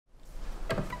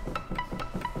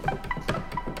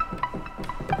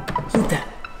Look at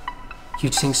that.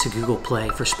 Huge thanks to Google Play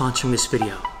for sponsoring this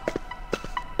video.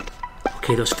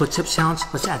 Okay, those footstep sounds,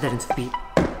 let's add that into the beat.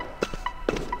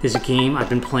 There's a game I've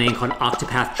been playing called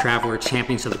Octopath Traveler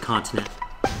Champions of the Continent.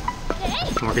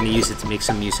 And we're gonna use it to make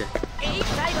some music.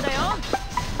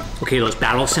 Okay, those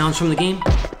battle sounds from the game?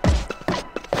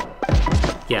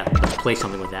 Yeah, let's play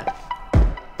something with that.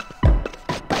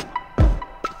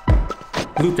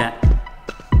 Loop that.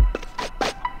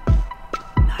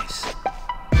 Nice.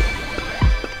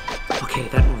 Okay,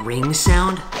 that ring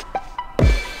sound?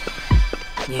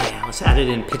 Yeah, let's add it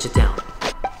in, pitch it down.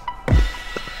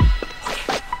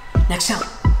 Okay, next sound.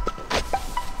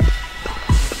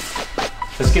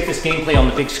 Let's get this gameplay on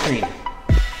the big screen.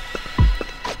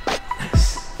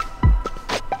 Nice.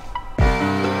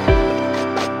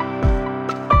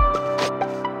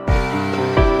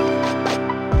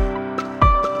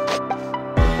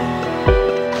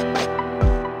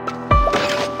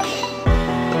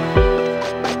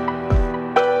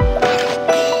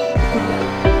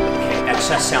 Okay,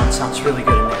 excess sound sounds really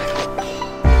good in there.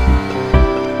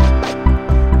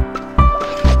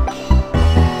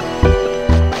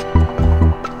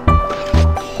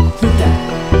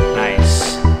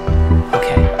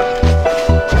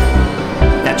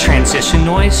 Transition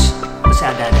noise, let's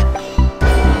add that in.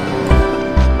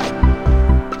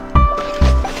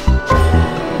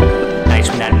 Nice,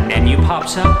 when that menu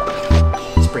pops up,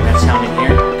 let's bring that sound in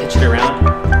here, pitch it around,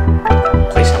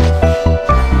 play something.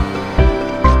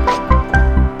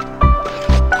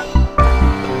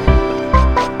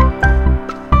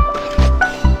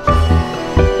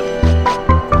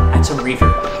 Add some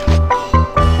reverb.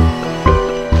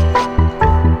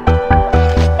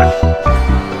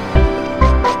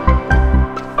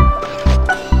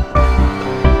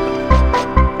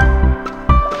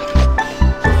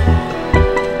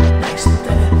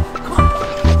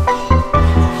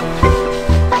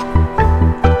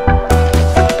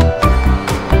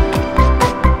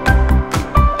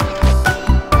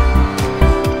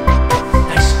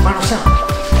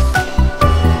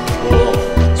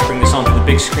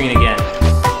 Big screen again.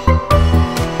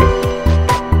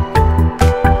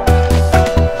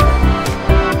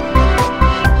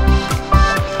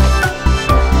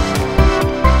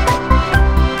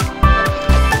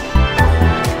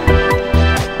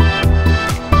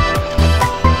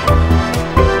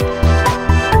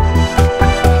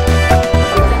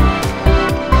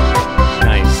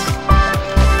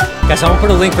 Guys, I'm gonna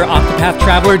put a link for Octopath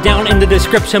Traveler down in the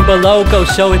description below. Go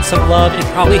show it some love. It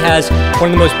probably has one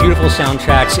of the most beautiful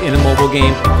soundtracks in a mobile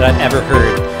game that I've ever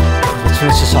heard. Let's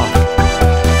finish this off.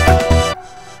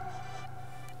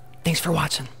 Thanks for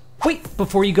watching. Wait,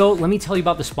 before you go, let me tell you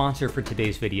about the sponsor for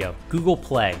today's video, Google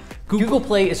Play. Google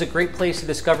Play is a great place to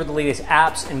discover the latest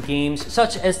apps and games,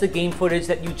 such as the game footage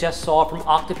that you just saw from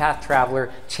Octopath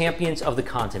Traveler, Champions of the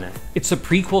Continent. It's a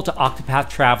prequel to Octopath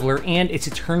Traveler, and it's a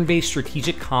turn-based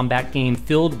strategic combat game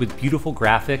filled with beautiful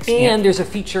graphics. And there's a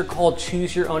feature called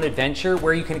Choose Your Own Adventure,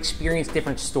 where you can experience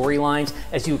different storylines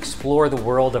as you explore the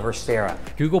world of Schneider.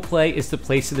 Google Play is the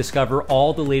place to discover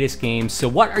all the latest games, so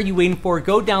what are you waiting for?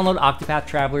 Go download Octopath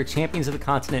Traveler, Champions of the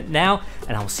Continent now,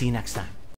 and I will see you next time.